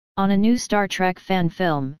On a new Star Trek fan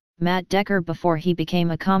film, Matt Decker before he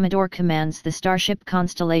became a Commodore commands the starship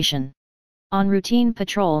Constellation. On routine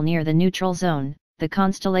patrol near the neutral zone, the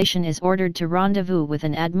Constellation is ordered to rendezvous with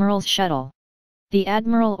an Admiral's shuttle. The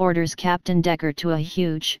Admiral orders Captain Decker to a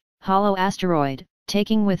huge, hollow asteroid,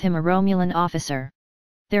 taking with him a Romulan officer.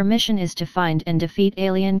 Their mission is to find and defeat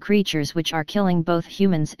alien creatures which are killing both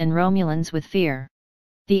humans and Romulans with fear.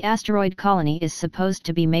 The asteroid colony is supposed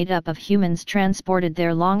to be made up of humans transported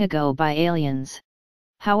there long ago by aliens.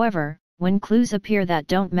 However, when clues appear that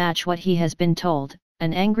don't match what he has been told,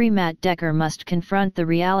 an angry Matt Decker must confront the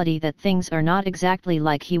reality that things are not exactly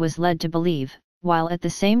like he was led to believe, while at the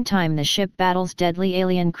same time the ship battles deadly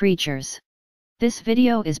alien creatures. This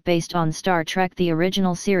video is based on Star Trek the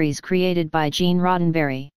original series created by Gene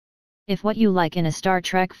Roddenberry. If what you like in a Star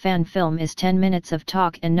Trek fan film is 10 minutes of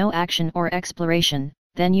talk and no action or exploration,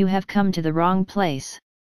 then you have come to the wrong place.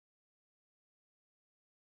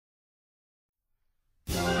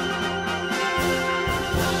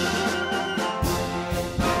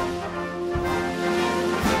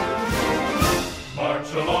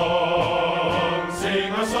 March along,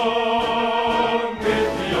 sing a song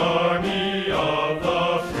with the army of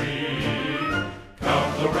the free.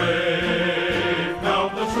 Count the brave,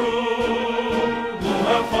 count the true, who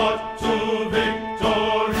have fought to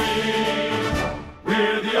victory.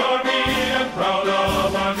 We're the army and proud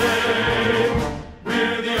of our name.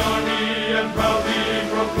 We're the army and proudly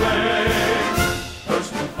proclaim.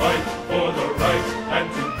 First to fight for the right and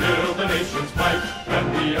to build the nation's might, and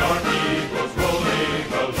the army goes rolling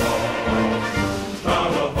along.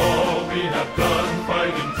 Proud of all we have done,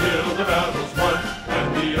 fighting till the battle's won, and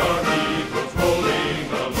the army goes rolling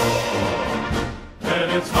along. And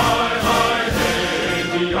it's high, high, hey,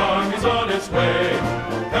 the army's on its way.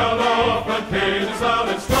 Count off the cages loud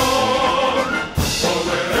and strong. For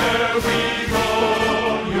wherever we go,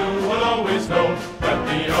 you will always know that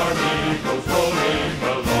the army goes rolling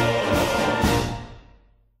along.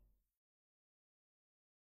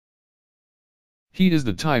 He is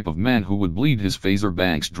the type of man who would bleed his phaser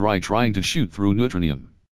banks dry trying to shoot through neutronium.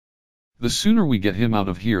 The sooner we get him out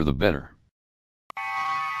of here the better.